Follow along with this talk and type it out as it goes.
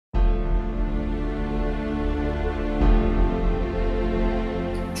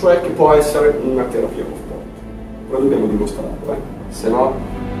cioè che può essere una terapia lo sport. Però dobbiamo dimostrarlo, se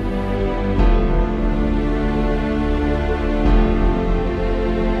no...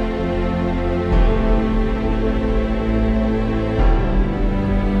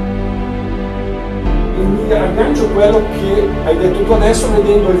 Mi aggancio a quello che hai detto tu adesso,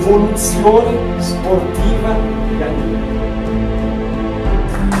 vedendo evoluzione sportiva degli anni.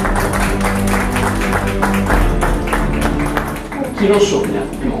 Chi non sogna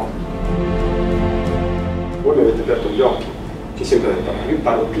è morto. Voi mi avete aperto gli occhi, che sempre da parlare, io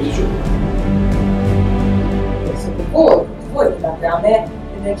parlo più di giorni. Siete voi date a me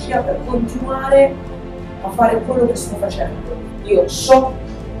l'energia per continuare a fare quello che sto facendo. Io so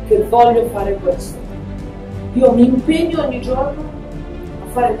che voglio fare questo. Io mi impegno ogni giorno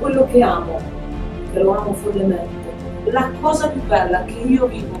a fare quello che amo, che lo amo follemente. La cosa più bella che io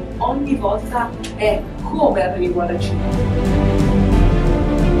vivo ogni volta è come arrivo alla cima.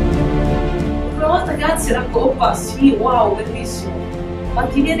 Una volta che alzi la coppa, sì, wow, bellissimo, ma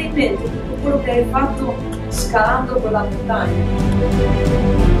ti viene in mente tutto quello che hai fatto scalando quella montagna.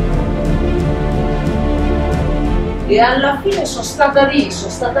 E alla fine sono stata lì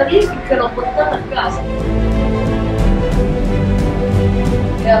finché l'ho portata a casa.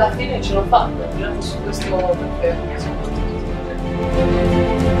 E alla fine ce l'ho fatta, tirato su questo trofeo, mi sono contenta.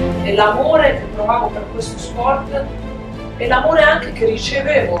 E l'amore che provavo per questo sport e l'amore anche che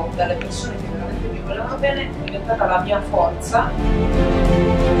ricevevo dalle persone che veramente mi volevano bene è diventata la mia forza.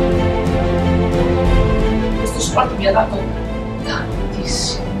 Questo sport mi ha dato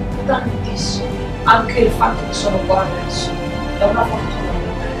tantissimo, tantissimo. Anche il fatto che sono qua adesso è una fortuna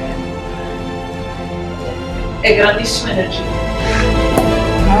per me. È grandissima energia.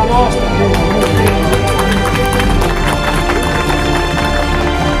 La nostra